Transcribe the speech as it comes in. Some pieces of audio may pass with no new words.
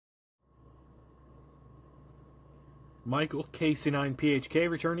Michael, KC9PHK,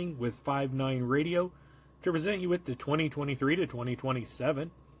 returning with 59 Radio to present you with the 2023 to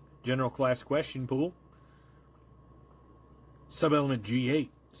 2027 General Class Question Pool. Subelement G8,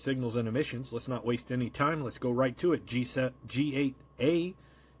 Signals and Emissions. Let's not waste any time. Let's go right to it. G8A,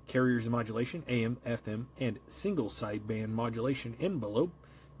 Carriers and Modulation, AM, FM, and Single Sideband Modulation Envelope,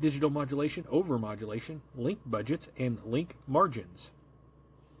 Digital Modulation, Overmodulation, Link Budgets, and Link Margins.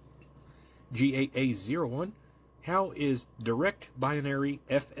 G8A01, how is direct binary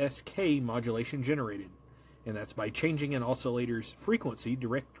FSK modulation generated? And that's by changing an oscillator's frequency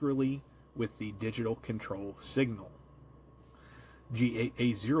directly with the digital control signal.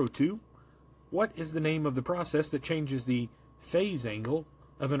 G8A02, what is the name of the process that changes the phase angle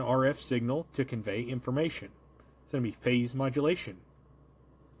of an RF signal to convey information? It's going to be phase modulation.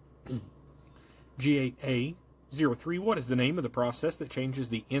 G8A03, what is the name of the process that changes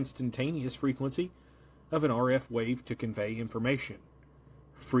the instantaneous frequency of an RF wave to convey information?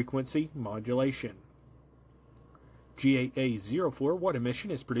 Frequency modulation. G8A04, what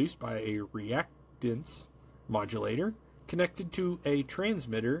emission is produced by a reactance modulator connected to a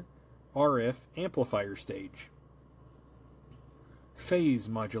transmitter RF amplifier stage? Phase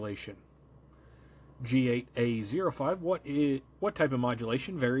modulation. G8A05, what type of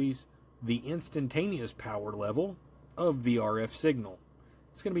modulation varies the instantaneous power level of the RF signal?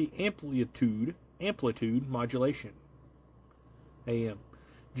 It's going to be amplitude modulation. AM.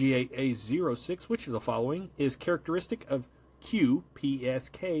 G8A06, which of the following is characteristic of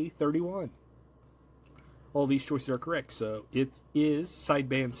QPSK31? All these choices are correct. So it is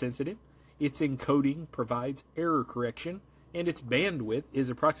sideband sensitive, its encoding provides error correction, and its bandwidth is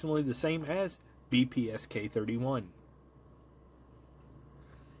approximately the same as BPSK31.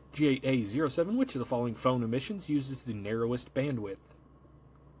 G8A07, which of the following phone emissions uses the narrowest bandwidth?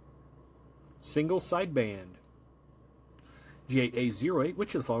 Single sideband. G8A08,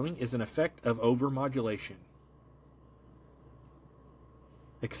 which of the following is an effect of overmodulation?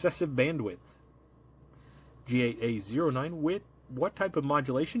 Excessive bandwidth. G8A09, what type of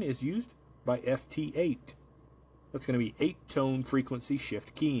modulation is used by FT8? That's going to be 8-tone frequency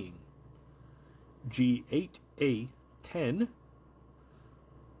shift keying. G8A10,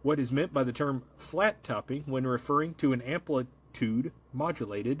 what is meant by the term flat topping when referring to an amplitude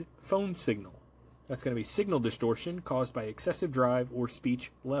modulated phone signal? That's going to be signal distortion caused by excessive drive or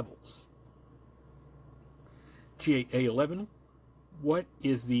speech levels. G8A11, what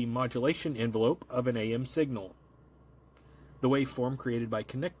is the modulation envelope of an AM signal? The waveform created by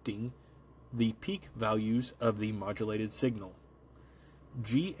connecting the peak values of the modulated signal.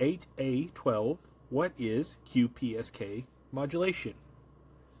 G8A12, what is QPSK modulation?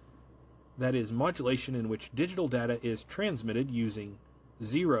 That is modulation in which digital data is transmitted using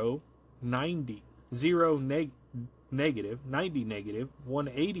 0, 90, 0 negative, 90 negative,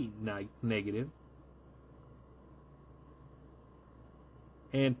 180 negative,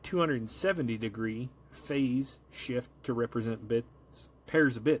 and 270 degree phase shift to represent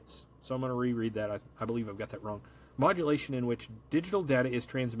pairs of bits. So I'm going to reread that. I believe I've got that wrong. Modulation in which digital data is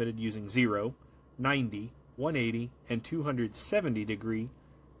transmitted using 0, 90, 180, and 270 degree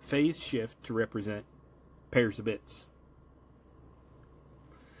phase shift to represent pairs of bits.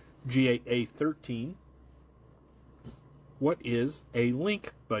 G8A13, what is a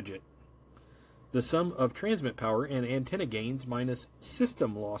link budget? The sum of transmit power and antenna gains minus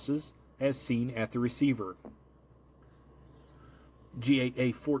system losses as seen at the receiver.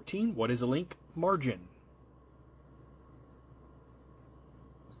 G8A14, what is a link margin?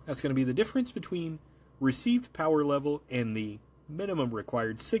 That's going to be the difference between received power level and the minimum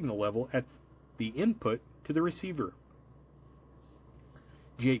required signal level at the input to the receiver.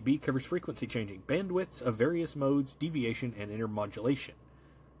 G8B covers frequency changing, bandwidths of various modes, deviation, and intermodulation.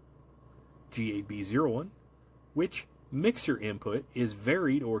 G8B01, which mixer input is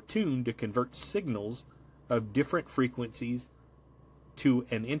varied or tuned to convert signals of different frequencies to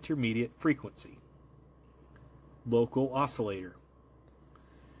an intermediate frequency. Local oscillator.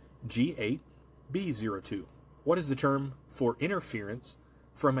 G8B02, what is the term for interference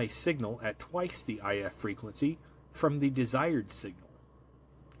from a signal at twice the IF frequency from the desired signal?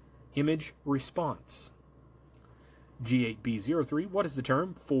 Image response. G8B03, what is the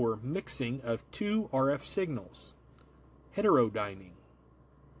term for mixing of two RF signals? Heterodyning.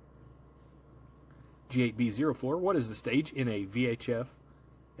 G8B04, what is the stage in a VHF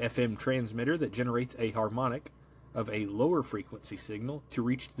FM transmitter that generates a harmonic of a lower frequency signal to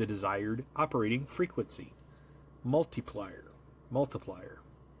reach the desired operating frequency? Multiplier.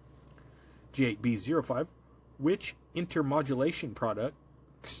 G8B05, which intermodulation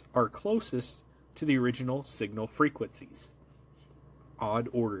products are closest to the original signal frequencies. Odd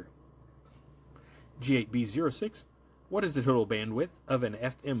order. G8B06. What is the total bandwidth of an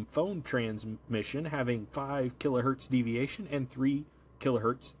FM phone transmission having 5 kHz deviation and 3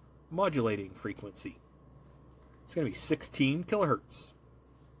 kHz modulating frequency? It's going to be 16 kHz.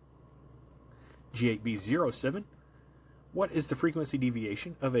 G8B07. What is the frequency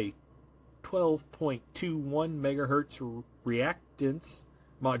deviation of a 12.21 MHz reactance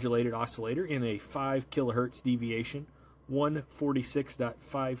modulated oscillator in a 5 kHz deviation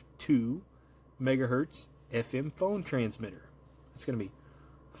 146.52 MHz FM phone transmitter? It's going to be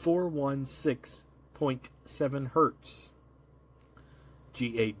 416.7 Hz.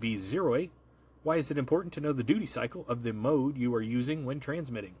 G8B08. Why is it important to know the duty cycle of the mode you are using when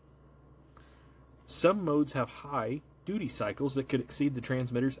transmitting? Some modes have high duty cycles that could exceed the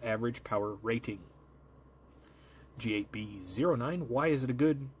transmitter's average power rating. G8B09. Why is it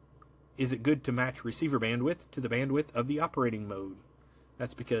good to match receiver bandwidth to the bandwidth of the operating mode?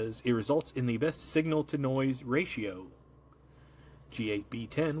 That's because it results in the best signal-to-noise ratio.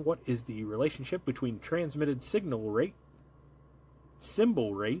 G8B10. What is the relationship between transmitted symbol rate,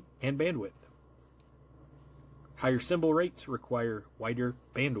 and bandwidth? Higher symbol rates require wider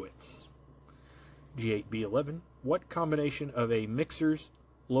bandwidths. G8B11. What combination of a mixer's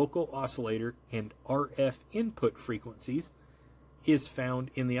local oscillator and RF input frequencies is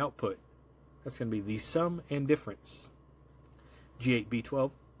found in the output? That's going to be the sum and difference. G8B12.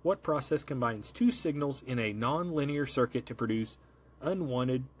 What process combines two signals in a non-linear circuit to produce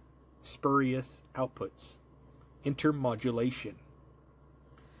unwanted, spurious outputs? Intermodulation.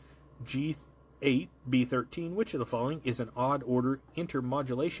 G8B13. Which of the following is an odd order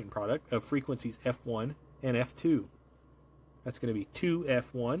intermodulation product of frequencies F1 and F2? That's going to be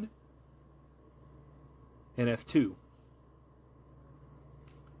 2F1 and F2.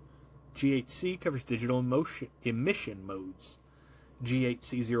 G8C covers digital emission modes.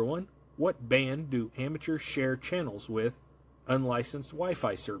 G8C01. What band do amateurs share channels with unlicensed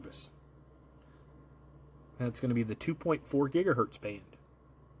Wi-Fi service? That's going to be the 2.4 gigahertz band.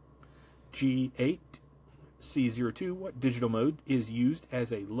 G8C02. What digital mode is used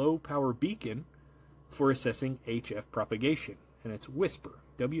as a low-power beacon for assessing HF propagation? And it's Whisper,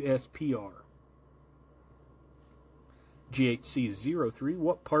 WSPR. G8C03.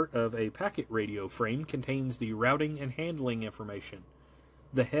 What part of a packet radio frame contains the routing and handling information?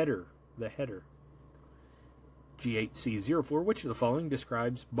 The header. G8C04. Which of the following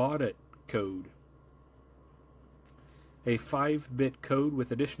describes baudit code? A 5-bit code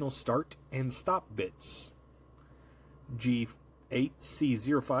with additional start and stop bits.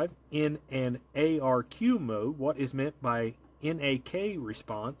 G8C05. In an ARQ mode, what is meant by NAK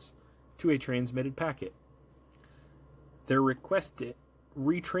response to a transmitted packet? Their requested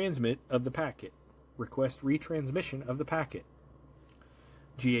retransmit of the packet. Request retransmission of the packet.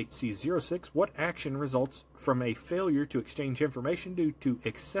 G8C06. What action results from a failure to exchange information due to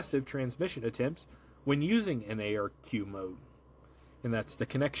excessive transmission attempts when using an ARQ mode? And that's the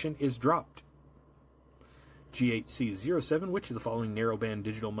connection is dropped. G8C07. Which of the following narrowband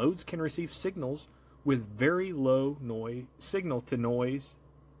digital modes can receive signals with very low noise signal-to-noise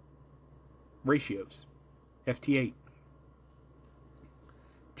ratios? FT8.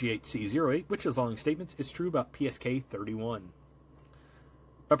 G8C08. Which of the following statements is true about PSK 31?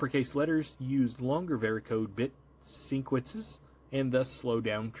 Uppercase letters use longer varicode bit sequences and thus slow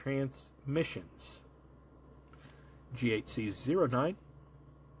down transmissions. G8C09.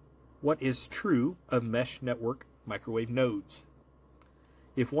 What is true of mesh network microwave nodes?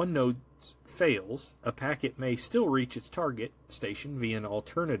 If one node fails, a packet may still reach its target station via an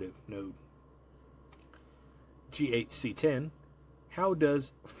alternative node. G8C10. How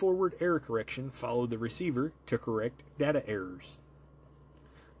does forward error correction follow the receiver to correct data errors?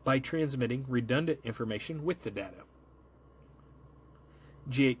 By transmitting redundant information with the data.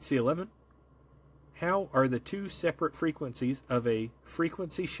 G8C11. How are the two separate frequencies of a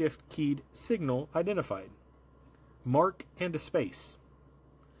frequency shift keyed signal identified? Mark and a space.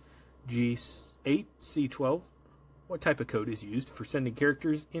 G8C12. What type of code is used for sending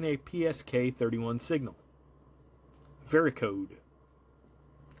characters in a PSK31 signal? Varicode.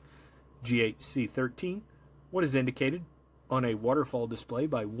 G8C13. What is indicated on a waterfall display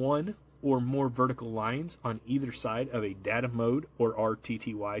by one or more vertical lines on either side of a data mode or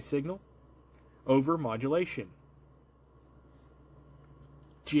RTTY signal? Over modulation.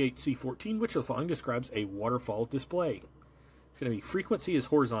 G8C14. Which of the following describes a waterfall display? It's going to be frequency is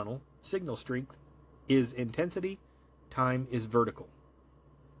horizontal, signal strength is intensity, time is vertical.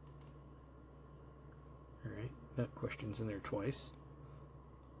 Alright, that question's in there twice.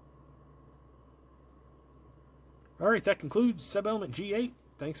 All right, that concludes Subelement G8.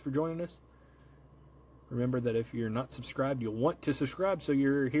 Thanks for joining us. Remember that if you're not subscribed, you'll want to subscribe so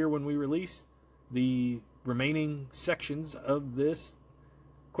you're here when we release the remaining sections of this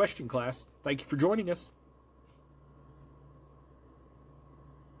question class. Thank you for joining us.